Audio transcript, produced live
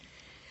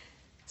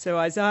So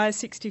Isaiah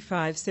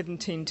 65,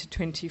 17 to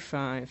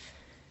 25.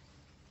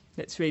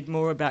 Let's read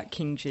more about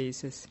King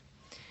Jesus.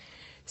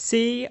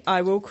 See,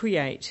 I will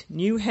create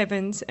new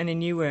heavens and a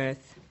new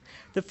earth.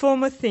 The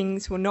former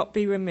things will not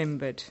be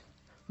remembered,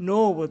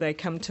 nor will they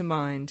come to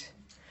mind.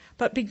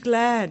 But be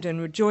glad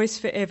and rejoice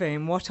forever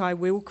in what I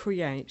will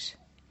create.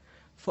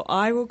 For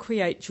I will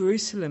create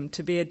Jerusalem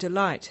to be a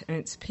delight and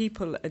its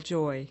people a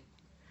joy.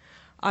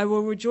 I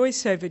will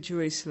rejoice over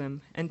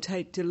Jerusalem and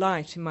take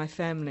delight in my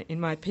family,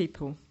 in my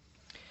people.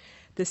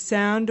 The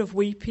sound of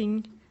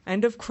weeping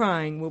and of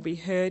crying will be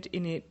heard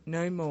in it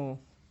no more.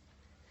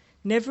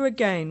 Never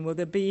again will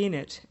there be in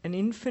it an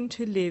infant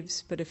who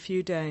lives but a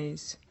few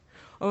days,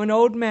 or an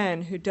old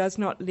man who does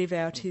not live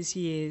out his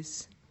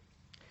years.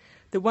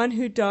 The one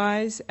who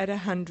dies at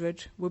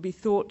 100 will be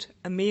thought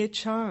a mere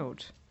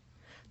child.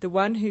 The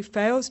one who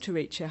fails to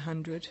reach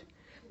 100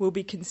 will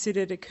be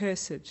considered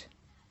accursed.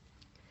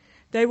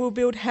 They will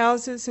build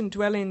houses and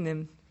dwell in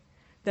them.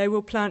 They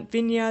will plant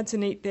vineyards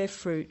and eat their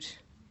fruit.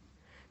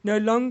 No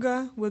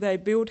longer will they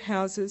build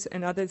houses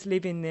and others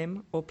live in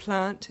them, or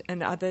plant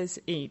and others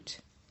eat.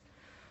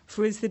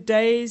 For as the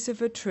days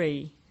of a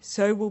tree,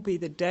 so will be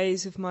the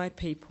days of my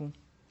people.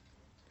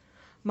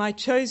 My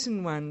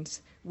chosen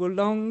ones will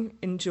long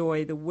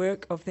enjoy the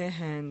work of their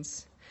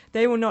hands.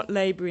 They will not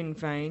labour in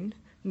vain,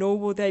 nor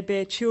will they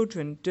bear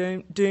children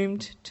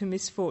doomed to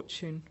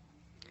misfortune.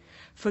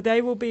 For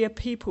they will be a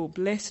people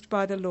blessed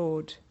by the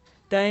Lord,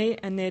 they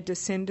and their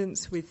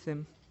descendants with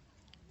them.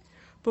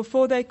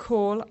 Before they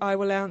call, I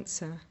will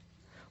answer.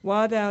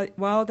 While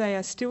they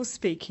are still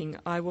speaking,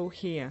 I will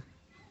hear.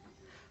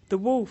 The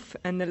wolf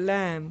and the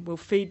lamb will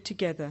feed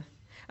together,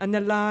 and the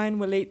lion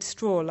will eat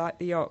straw like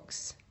the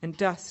ox, and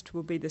dust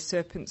will be the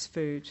serpent's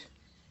food.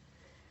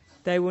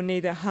 They will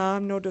neither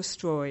harm nor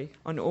destroy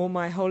on all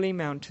my holy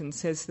mountain,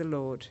 says the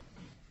Lord.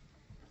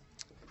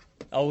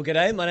 Oh, well,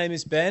 g'day. My name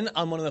is Ben.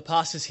 I'm one of the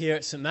pastors here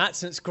at St.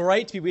 Matt's, and it's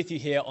great to be with you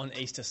here on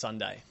Easter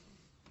Sunday.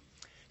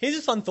 Here's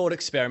a fun thought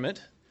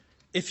experiment.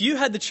 If you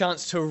had the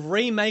chance to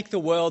remake the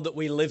world that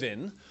we live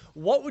in,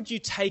 what would you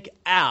take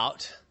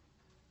out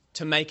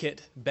to make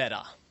it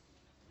better?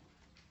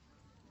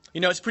 You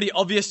know, it's pretty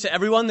obvious to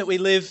everyone that we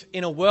live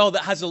in a world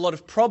that has a lot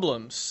of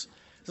problems.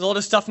 There's a lot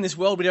of stuff in this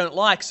world we don't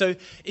like. So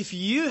if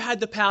you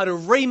had the power to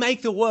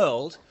remake the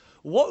world,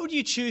 what would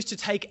you choose to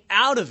take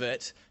out of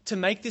it to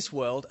make this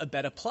world a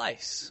better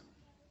place?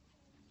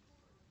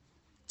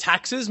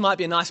 Taxes might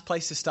be a nice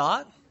place to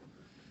start.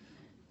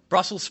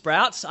 Brussels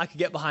sprouts, I could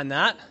get behind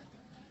that.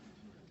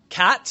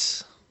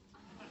 Cats.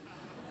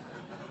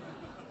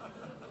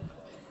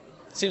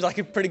 Seems like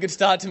a pretty good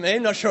start to me.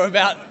 I'm not sure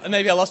about,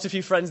 maybe I lost a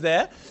few friends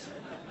there.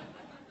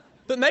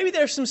 But maybe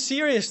there are some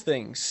serious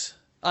things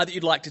that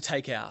you'd like to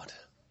take out.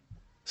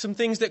 Some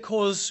things that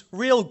cause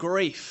real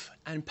grief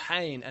and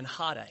pain and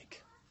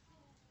heartache.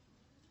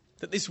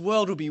 That this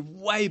world would be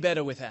way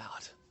better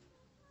without.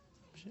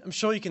 I'm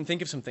sure you can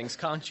think of some things,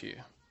 can't you?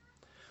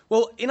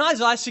 Well, in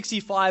Isaiah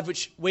 65,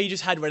 which we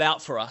just had read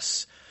out for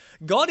us,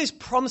 God is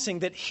promising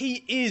that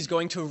he is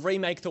going to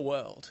remake the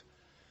world.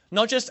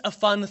 Not just a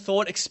fun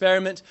thought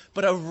experiment,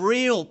 but a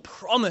real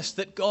promise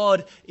that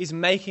God is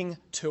making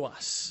to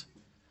us.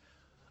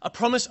 A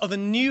promise of a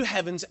new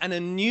heavens and a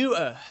new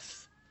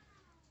earth.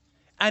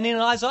 And in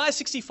Isaiah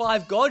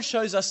 65, God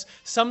shows us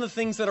some of the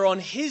things that are on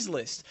his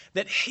list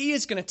that he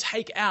is going to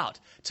take out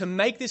to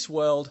make this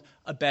world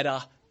a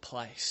better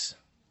place.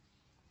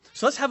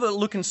 So let's have a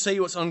look and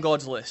see what's on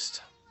God's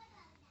list.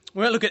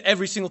 We won't look at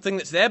every single thing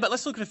that's there, but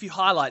let's look at a few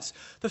highlights.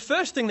 The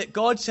first thing that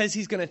God says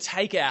he's going to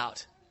take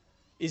out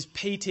is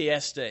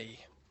PTSD.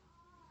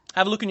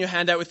 Have a look in your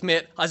handout with me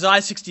at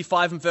Isaiah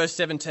 65 and verse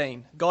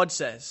 17. God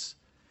says,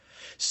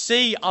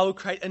 "See, I will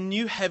create a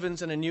new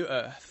heavens and a new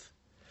earth.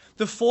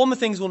 The former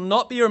things will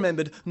not be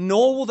remembered,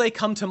 nor will they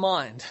come to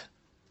mind.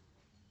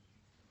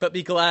 But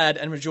be glad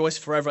and rejoice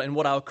forever in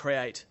what I will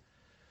create.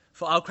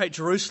 For I will create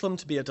Jerusalem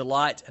to be a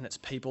delight and its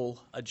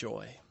people a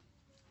joy."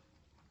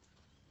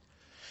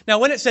 Now,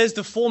 when it says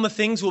the former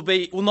things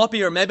will not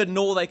be remembered,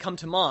 nor will they come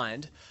to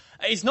mind,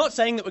 it's not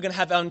saying that we're going to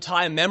have our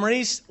entire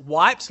memories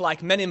wiped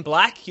like Men in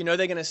Black. You know,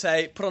 they're going to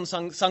say, put on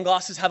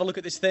sunglasses, have a look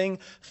at this thing,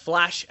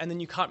 flash, and then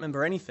you can't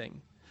remember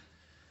anything.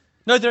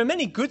 No, there are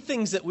many good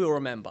things that we'll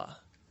remember.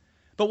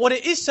 But what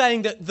it is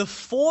saying that the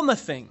former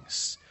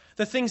things,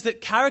 the things that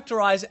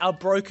characterize our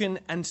broken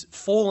and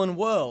fallen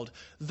world,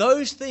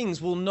 those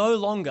things will no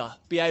longer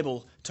be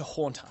able to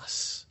haunt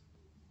us.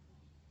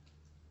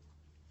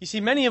 You see,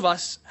 many of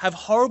us have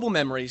horrible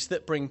memories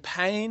that bring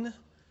pain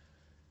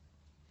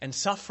and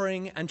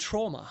suffering and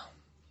trauma.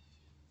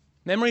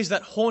 Memories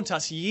that haunt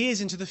us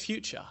years into the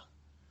future.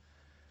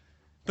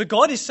 But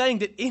God is saying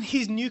that in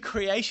his new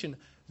creation,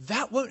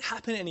 that won't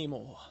happen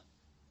anymore.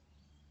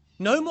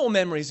 No more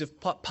memories of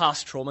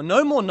past trauma,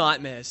 no more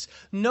nightmares,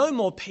 no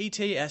more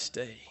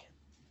PTSD.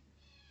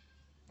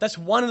 That's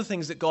one of the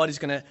things that God is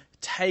going to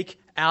take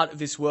out of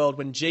this world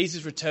when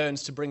Jesus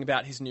returns to bring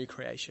about his new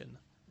creation.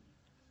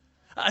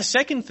 A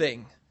second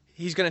thing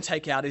he's going to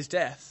take out is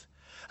death.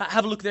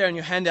 Have a look there in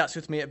your handouts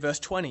with me at verse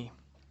 20.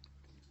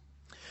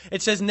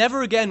 It says,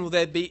 "Never again will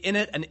there be in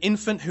it an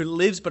infant who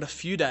lives but a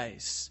few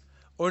days,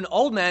 or an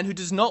old man who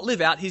does not live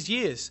out his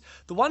years.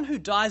 The one who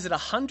dies at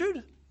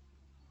 100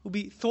 will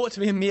be thought to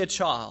be a mere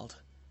child.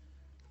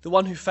 The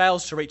one who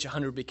fails to reach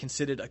 100 will be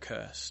considered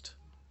accursed."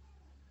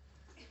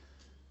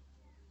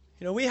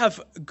 You know, we have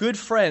good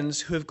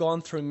friends who have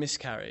gone through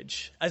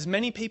miscarriage, as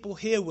many people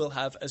here will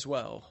have as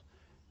well.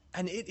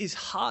 And it is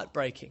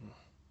heartbreaking.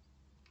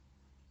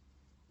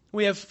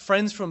 We have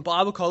friends from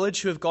Bible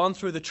college who have gone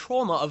through the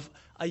trauma of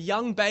a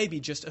young baby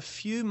just a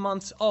few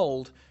months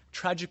old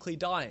tragically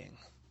dying.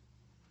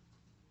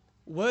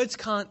 Words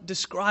can't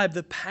describe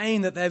the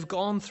pain that they've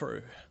gone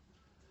through.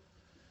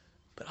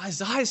 But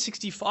Isaiah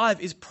 65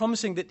 is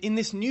promising that in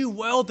this new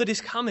world that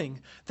is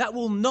coming, that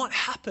will not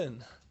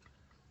happen.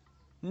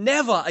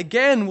 Never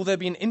again will there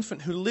be an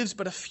infant who lives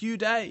but a few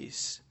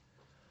days.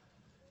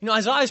 You know,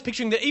 Isaiah is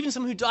picturing that even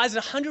someone who dies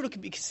at 100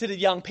 could be considered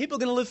young. People are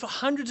going to live for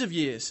hundreds of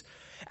years.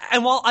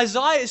 And while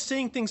Isaiah is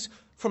seeing things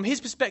from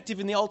his perspective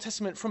in the Old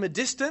Testament from a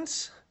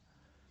distance,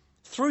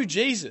 through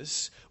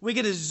Jesus, we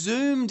get a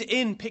zoomed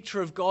in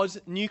picture of God's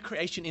new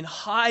creation in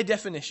high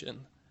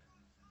definition.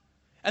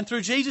 And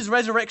through Jesus'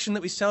 resurrection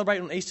that we celebrate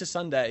on Easter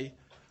Sunday,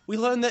 we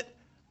learn that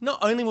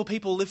not only will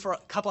people live for a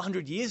couple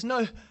hundred years,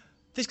 no,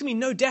 there's going to be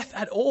no death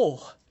at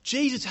all.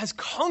 Jesus has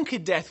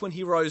conquered death when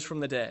he rose from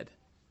the dead.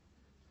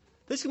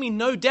 There's going to be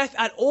no death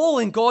at all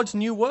in God's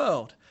new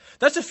world.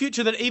 That's a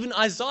future that even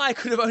Isaiah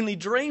could have only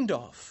dreamed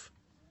of.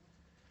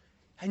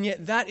 And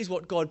yet that is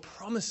what God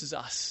promises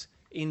us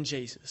in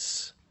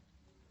Jesus.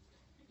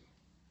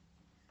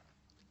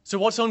 So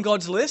what's on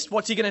God's list?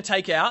 What's he going to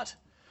take out?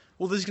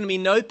 Well, there's going to be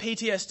no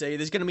PTSD.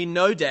 There's going to be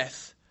no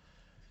death.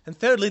 And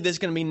thirdly, there's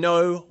going to be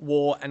no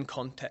war and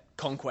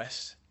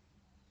conquest.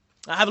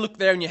 Now, have a look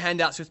there in your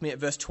handouts with me at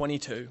verse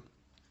 22.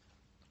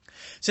 It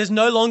says,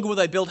 "No longer will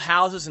they build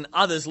houses and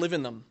others live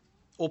in them,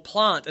 or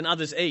plant and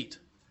others eat.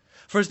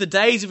 For as the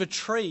days of a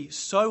tree,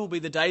 so will be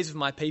the days of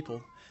my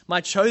people. My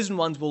chosen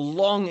ones will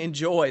long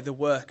enjoy the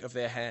work of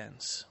their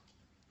hands."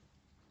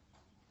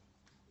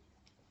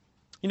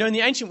 You know, in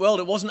the ancient world,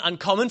 it wasn't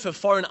uncommon for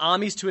foreign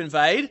armies to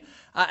invade,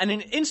 and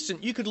in an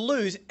instant, you could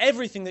lose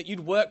everything that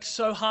you'd worked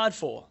so hard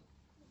for.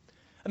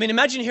 I mean,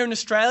 imagine here in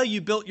Australia, you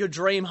built your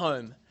dream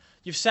home.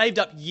 You've saved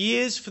up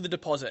years for the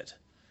deposit.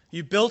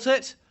 You built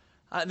it,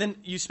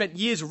 then you spent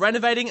years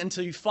renovating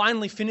until you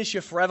finally finish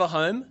your forever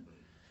home.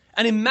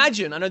 And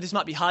imagine, I know this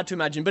might be hard to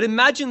imagine, but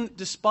imagine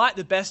despite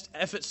the best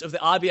efforts of the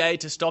RBA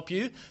to stop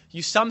you,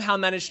 you somehow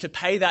managed to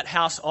pay that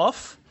house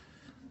off.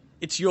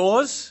 It's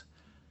yours.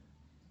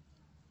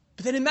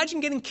 But then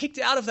imagine getting kicked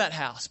out of that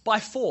house by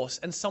force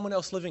and someone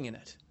else living in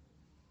it.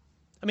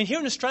 I mean, here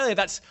in Australia,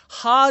 that's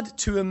hard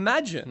to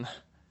imagine.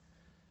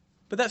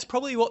 But that's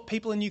probably what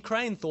people in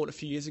Ukraine thought a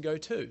few years ago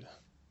too.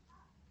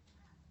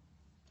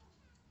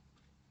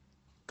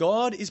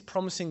 God is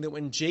promising that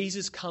when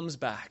Jesus comes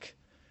back,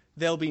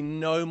 there'll be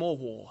no more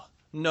war,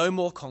 no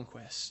more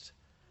conquest.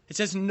 It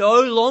says,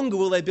 no longer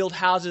will they build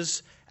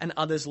houses and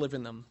others live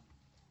in them.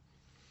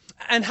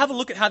 And have a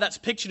look at how that's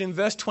pictured in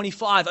verse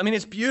 25. I mean,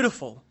 it's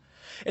beautiful.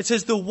 It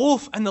says, "The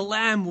wolf and the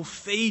lamb will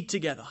feed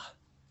together.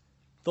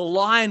 The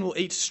lion will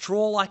eat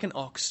straw like an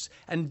ox,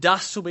 and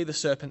dust will be the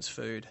serpent's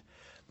food.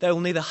 They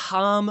will neither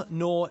harm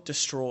nor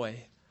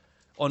destroy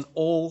on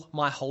all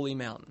my holy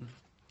mountain,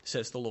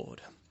 says the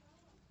Lord."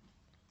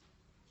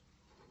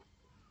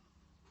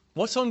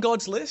 What's on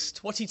God's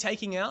list? What's he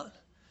taking out?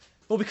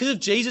 Well, because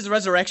of Jesus'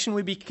 resurrection,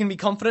 we can be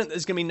confident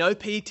there's going to be no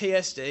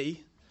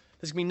PTSD,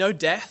 there's going to be no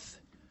death,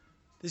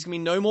 there's going to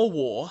be no more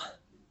war.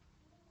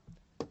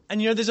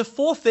 And you know, there's a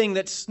fourth thing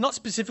that's not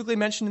specifically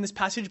mentioned in this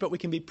passage, but we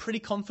can be pretty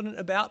confident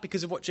about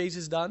because of what Jesus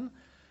has done.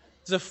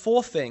 There's a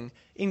fourth thing.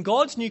 In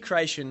God's new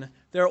creation,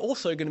 there are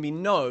also going to be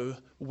no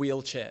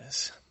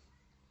wheelchairs.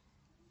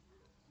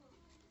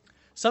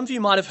 Some of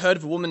you might have heard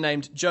of a woman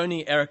named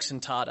Joni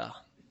Eareckson Tada.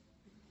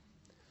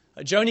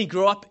 Joni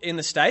grew up in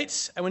the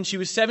States, and when she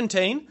was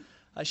 17,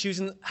 she was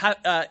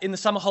in the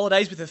summer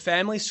holidays with her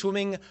family,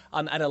 swimming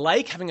at a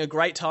lake, having a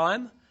great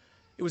time.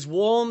 It was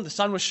warm, the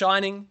sun was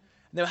shining, and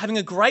they were having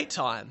a great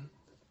time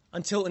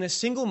until in a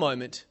single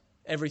moment,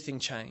 everything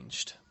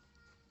changed.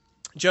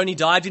 Joni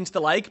dived into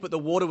the lake, but the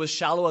water was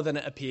shallower than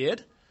it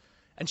appeared,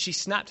 and she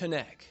snapped her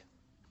neck.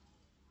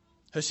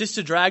 Her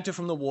sister dragged her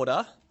from the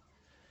water,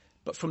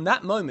 but from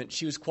that moment,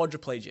 she was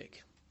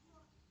quadriplegic.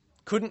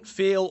 Couldn't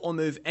feel or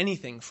move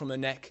anything from her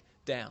neck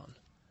down.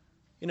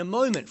 In a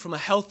moment, from a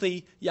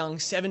healthy young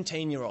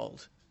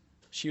 17-year-old,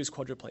 she was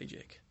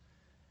quadriplegic.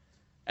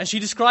 And she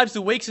describes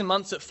the weeks and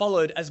months that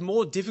followed as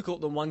more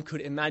difficult than one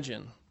could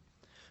imagine.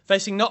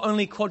 Facing not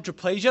only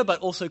quadriplegia,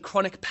 but also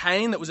chronic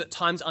pain that was at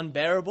times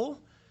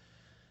unbearable.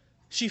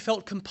 She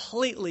felt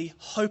completely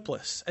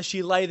hopeless as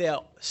she lay there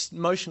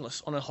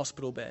motionless on a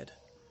hospital bed.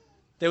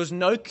 There was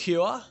no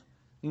cure,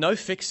 no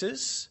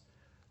fixes.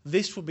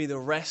 This would be the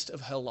rest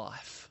of her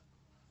life.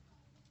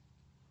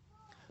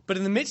 But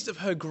in the midst of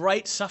her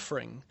great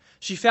suffering,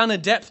 she found a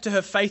depth to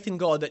her faith in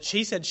God that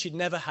she said she'd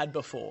never had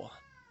before.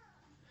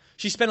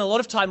 She spent a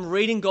lot of time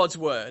reading God's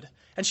word,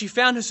 and she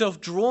found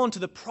herself drawn to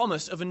the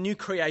promise of a new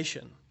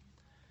creation.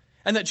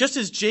 And that just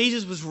as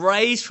Jesus was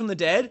raised from the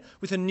dead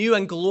with a new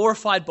and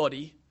glorified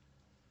body,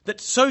 that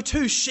so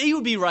too she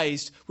would be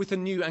raised with a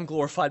new and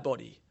glorified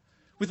body,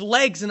 with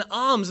legs and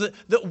arms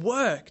that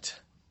worked.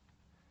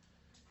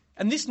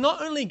 And this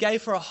not only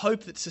gave her a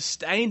hope that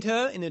sustained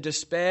her in her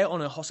despair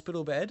on her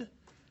hospital bed,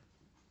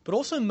 but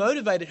also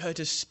motivated her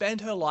to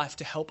spend her life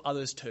to help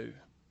others too.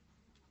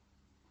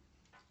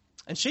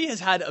 And she has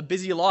had a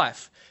busy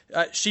life.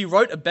 She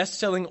wrote a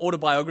best-selling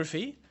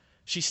autobiography.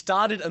 She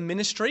started a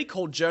ministry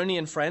called Journey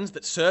and Friends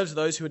that serves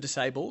those who are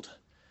disabled.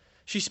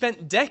 She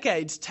spent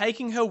decades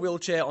taking her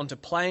wheelchair onto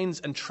planes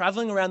and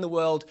traveling around the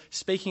world,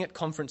 speaking at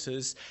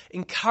conferences,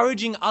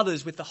 encouraging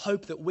others with the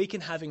hope that we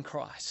can have in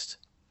Christ.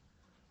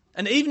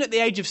 And even at the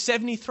age of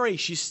 73,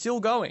 she's still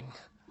going.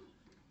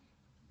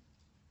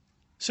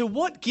 So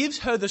what gives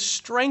her the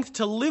strength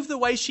to live the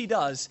way she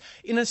does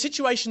in a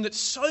situation that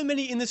so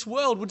many in this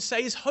world would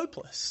say is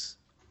hopeless?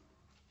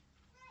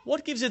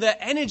 What gives her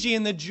the energy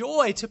and the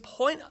joy to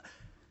point?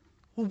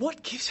 Well,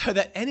 what gives her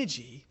that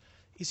energy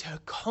is her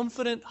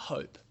confident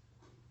hope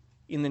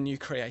in the new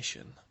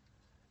creation,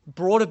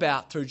 brought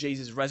about through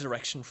Jesus'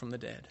 resurrection from the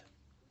dead.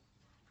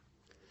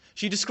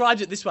 She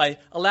describes it this way.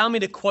 Allow me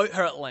to quote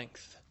her at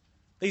length.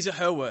 These are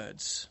her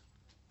words.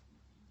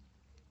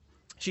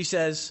 She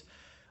says,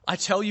 "I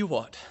tell you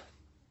what,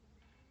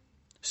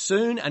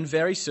 soon and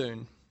very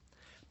soon,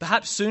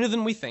 perhaps sooner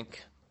than we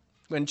think,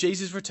 when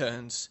Jesus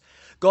returns,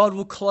 God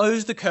will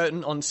close the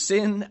curtain on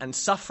sin and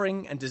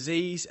suffering and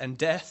disease and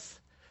death,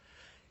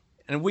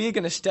 and we are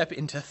going to step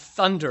into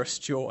thunderous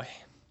joy.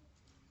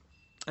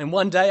 And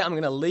one day I'm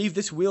going to leave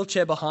this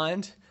wheelchair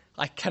behind.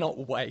 I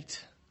cannot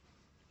wait.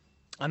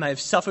 I may have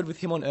suffered with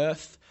him on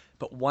earth,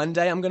 but one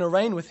day I'm going to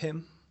reign with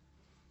him.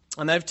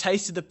 I may have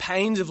tasted the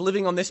pains of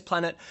living on this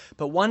planet,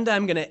 but one day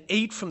I'm going to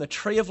eat from the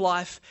tree of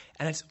life,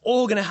 and it's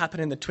all going to happen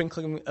in the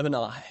twinkling of an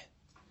eye.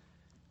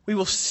 We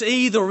will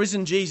see the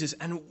risen Jesus,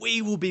 and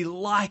we will be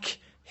like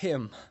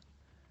him.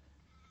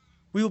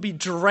 We will be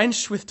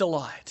drenched with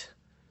delight.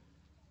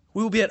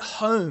 We will be at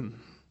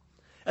home,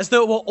 as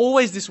though it were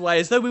always this way,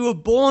 as though we were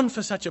born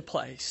for such a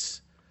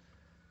place.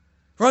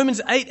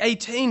 Romans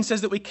 8:18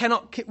 says that we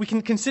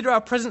can consider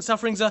our present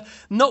sufferings are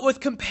not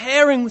worth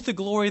comparing with the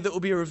glory that will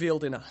be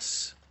revealed in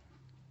us.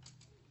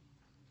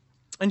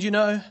 And you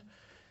know,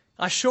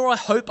 I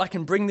hope I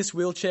can bring this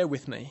wheelchair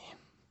with me.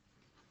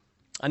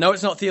 I know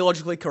it's not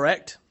theologically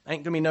correct.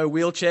 Ain't gonna be no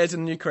wheelchairs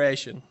in the new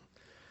creation.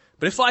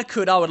 But if I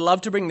could, I would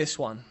love to bring this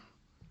one.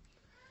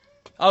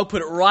 I would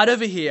put it right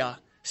over here,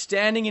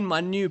 standing in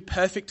my new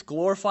perfect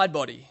glorified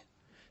body,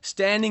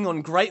 standing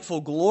on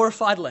grateful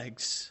glorified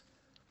legs,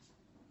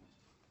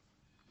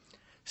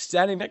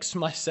 standing next to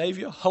my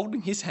Savior,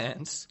 holding his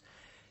hands.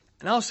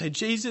 And I'll say,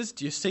 Jesus,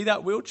 do you see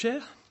that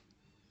wheelchair?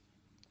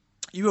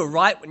 You were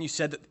right when you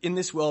said that in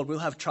this world we'll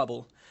have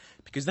trouble,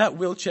 because that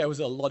wheelchair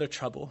was a lot of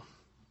trouble.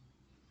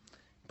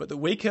 But the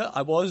weaker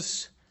I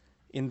was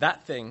in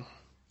that thing,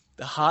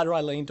 the harder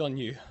I leaned on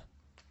you.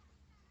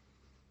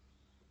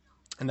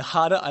 And the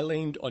harder I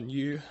leaned on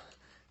you,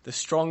 the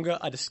stronger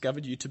I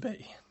discovered you to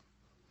be.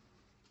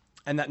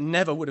 And that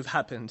never would have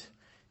happened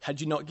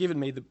had you not given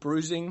me the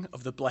bruising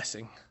of the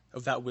blessing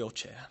of that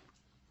wheelchair.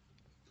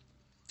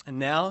 And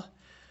now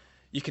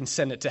you can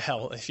send it to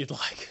hell if you'd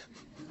like.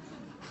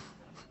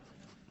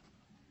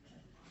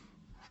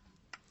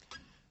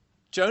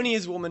 Joni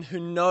is a woman who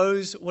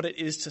knows what it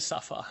is to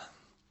suffer.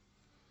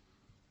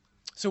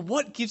 So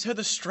what gives her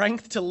the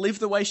strength to live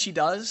the way she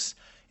does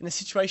in a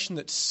situation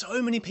that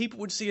so many people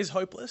would see as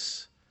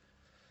hopeless?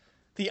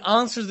 The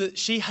answer is that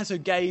she has her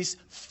gaze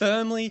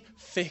firmly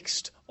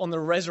fixed on the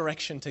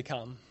resurrection to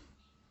come.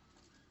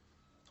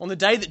 On the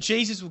day that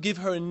Jesus will give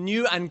her a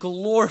new and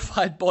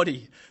glorified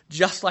body,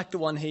 just like the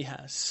one he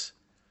has.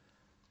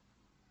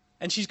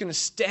 And she's going to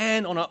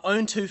stand on her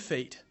own 2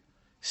 feet,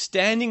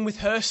 standing with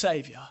her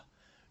Saviour,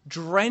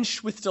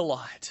 drenched with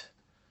delight.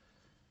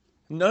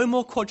 No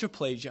more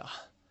quadriplegia,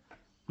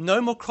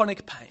 no more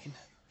chronic pain,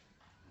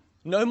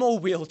 no more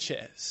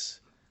wheelchairs,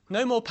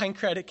 no more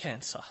pancreatic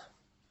cancer,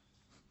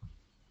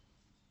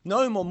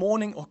 no more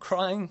mourning or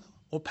crying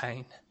or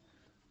pain.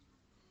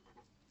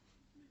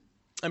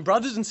 And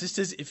brothers and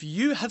sisters, if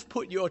you have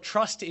put your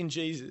trust in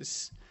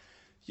Jesus,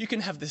 you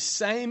can have the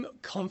same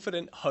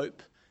confident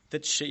hope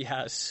that she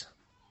has.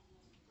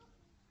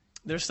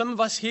 There are some of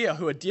us here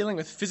who are dealing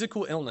with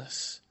physical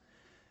illness,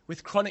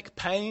 with chronic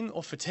pain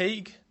or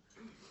fatigue,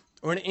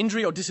 or an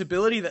injury or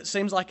disability that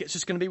seems like it's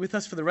just going to be with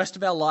us for the rest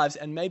of our lives,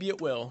 and maybe it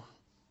will.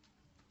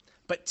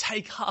 But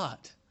take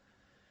heart.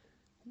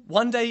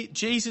 One day,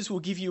 Jesus will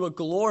give you a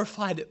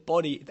glorified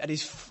body that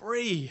is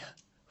free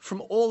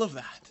from all of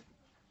that.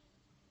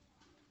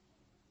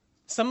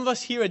 Some of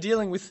us here are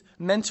dealing with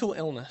mental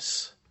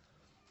illness,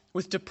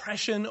 with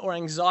depression or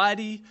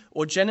anxiety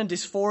or gender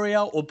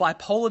dysphoria or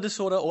bipolar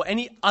disorder or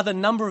any other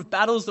number of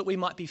battles that we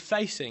might be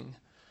facing.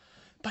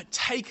 But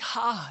take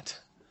heart.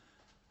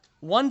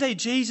 One day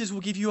Jesus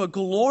will give you a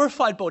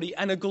glorified body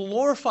and a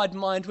glorified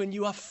mind when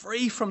you are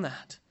free from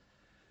that.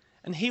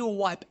 And he will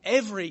wipe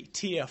every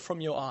tear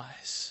from your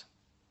eyes.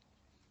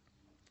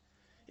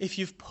 If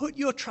you've put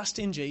your trust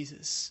in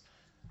Jesus,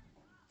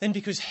 then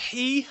because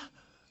he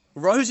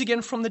rose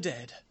again from the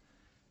dead,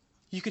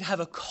 you can have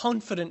a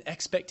confident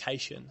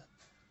expectation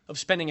of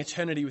spending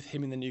eternity with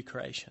him in the new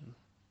creation.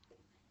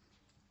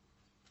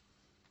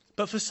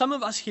 But for some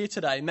of us here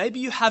today, maybe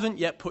you haven't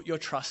yet put your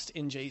trust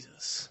in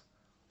Jesus.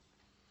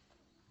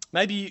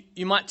 Maybe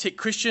you might tick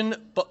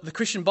the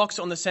Christian box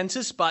on the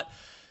census, but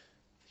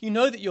you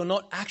know that you're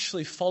not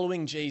actually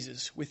following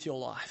Jesus with your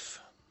life.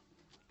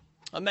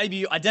 Maybe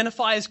you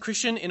identify as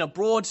Christian in a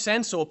broad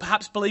sense, or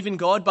perhaps believe in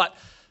God, but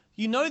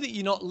you know that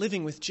you're not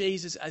living with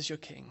Jesus as your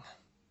King.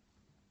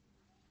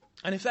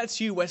 And if that's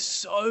you, we're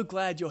so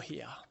glad you're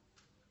here.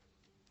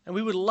 And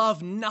we would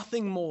love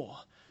nothing more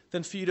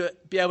than for you to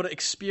be able to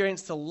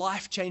experience the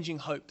life-changing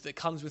hope that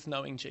comes with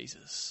knowing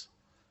Jesus.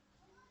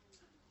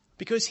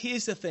 Because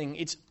here's the thing,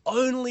 it's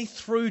only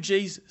through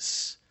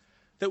Jesus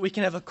that we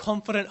can have a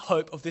confident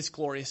hope of this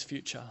glorious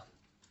future.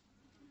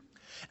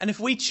 And if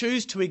we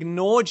choose to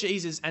ignore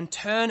Jesus and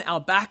turn our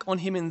back on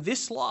him in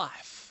this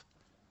life,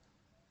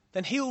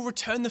 then he will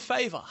return the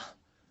favor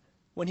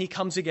when he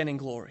comes again in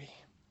glory.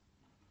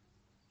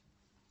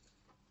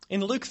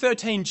 In Luke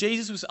 13,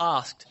 Jesus was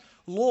asked,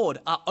 "Lord,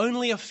 are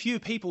only a few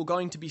people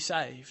going to be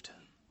saved?"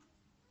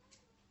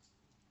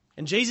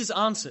 And Jesus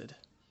answered,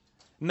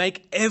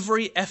 "Make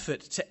every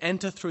effort to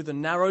enter through the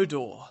narrow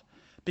door,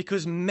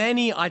 because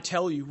many, I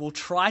tell you, will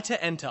try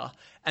to enter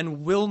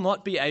and will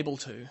not be able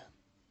to.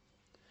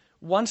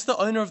 Once the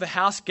owner of the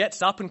house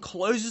gets up and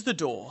closes the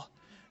door,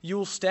 you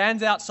will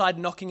stand outside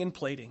knocking and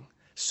pleading,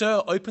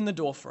 'Sir, open the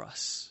door for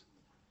us.'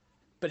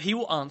 But he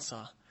will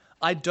answer,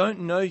 'I don't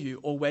know you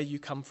or where you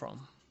come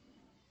from.'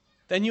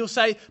 Then you'll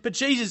say, 'But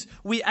Jesus,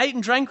 we ate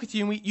and drank with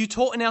you and you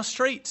taught in our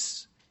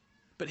streets.'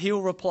 But he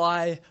will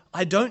reply,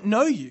 'I don't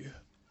know you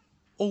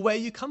or where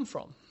you come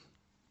from.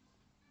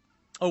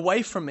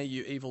 Away from me,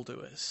 you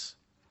evildoers.'"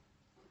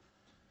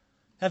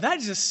 Now that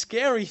is a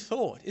scary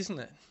thought, isn't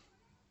it?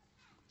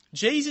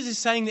 Jesus is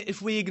saying that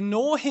if we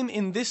ignore him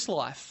in this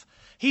life,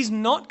 he's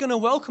not going to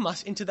welcome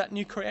us into that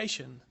new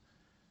creation.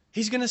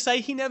 He's going to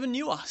say he never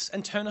knew us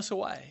and turn us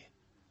away.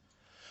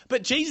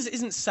 But Jesus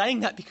isn't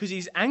saying that because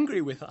he's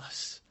angry with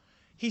us.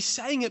 He's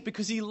saying it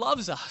because he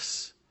loves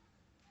us.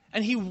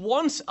 And he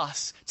wants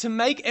us to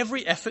make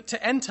every effort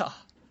to enter.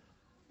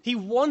 He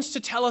wants to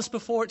tell us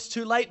before it's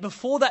too late,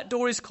 before that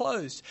door is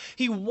closed.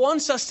 He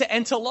wants us to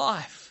enter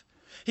life.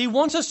 He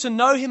wants us to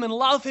know him and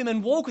love him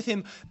and walk with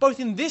him, both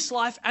in this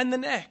life and the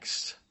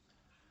next.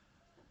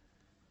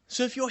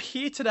 So if you're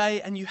here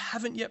today and you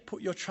haven't yet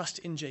put your trust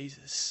in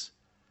Jesus,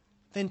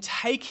 then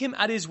take him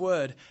at his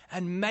word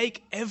and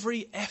make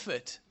every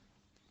effort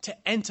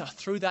to enter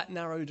through that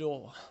narrow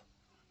door.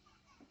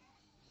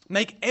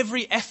 Make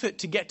every effort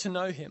to get to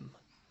know him.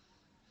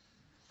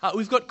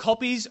 We've got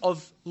copies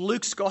of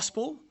Luke's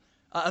Gospel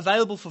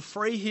available for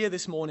free here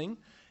this morning,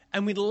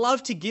 and we'd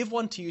love to give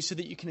one to you so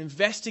that you can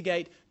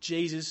investigate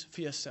Jesus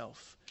for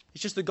yourself.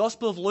 It's just the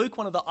Gospel of Luke,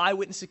 one of the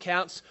eyewitness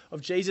accounts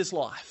of Jesus'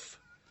 life.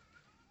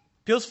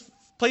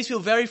 Please feel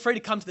very free to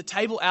come to the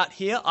table out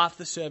here after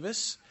the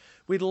service.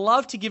 We'd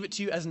love to give it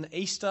to you as an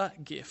Easter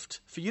gift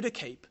for you to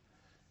keep,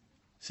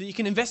 so you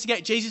can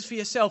investigate Jesus for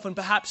yourself and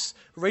perhaps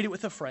read it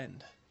with a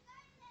friend.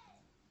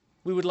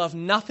 We would love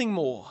nothing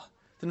more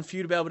than for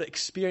you to be able to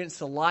experience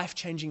the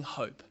life-changing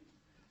hope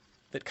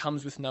that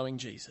comes with knowing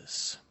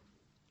Jesus.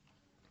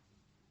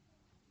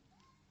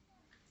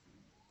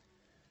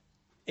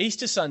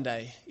 Easter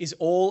Sunday is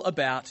all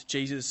about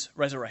Jesus'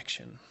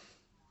 resurrection.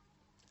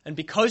 And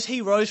because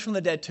he rose from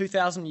the dead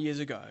 2,000 years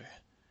ago,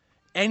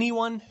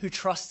 anyone who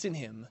trusts in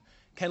him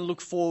can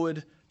look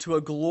forward to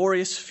a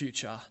glorious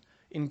future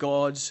in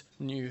God's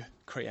new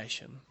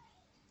creation.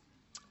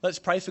 Let's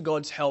pray for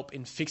God's help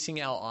in fixing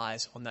our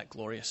eyes on that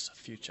glorious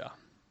future.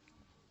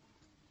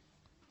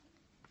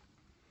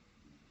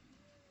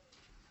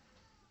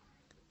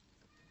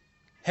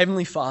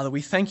 Heavenly Father,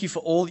 we thank you for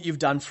all that you've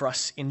done for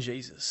us in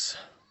Jesus.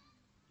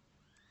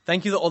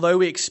 Thank you that although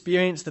we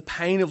experience the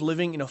pain of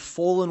living in a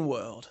fallen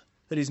world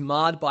that is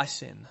marred by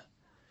sin,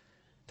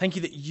 thank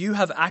you that you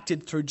have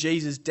acted through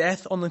Jesus'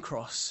 death on the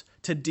cross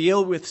to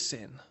deal with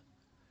sin.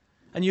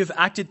 And you have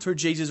acted through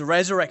Jesus'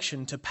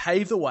 resurrection to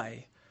pave the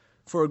way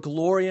for a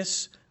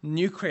glorious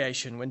new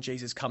creation when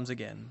Jesus comes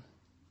again.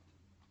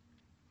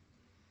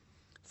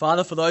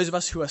 Father, for those of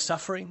us who are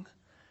suffering,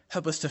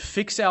 help us to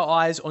fix our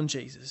eyes on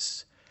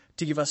Jesus,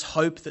 to give us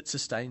hope that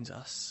sustains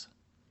us.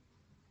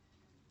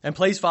 And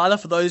please, Father,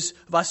 for those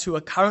of us who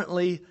are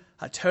currently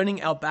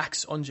turning our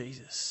backs on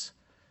Jesus,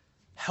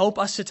 help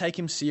us to take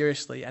him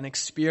seriously and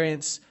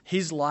experience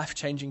his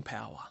life-changing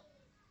power.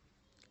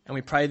 And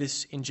we pray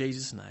this in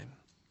Jesus' name.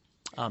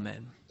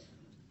 Amen.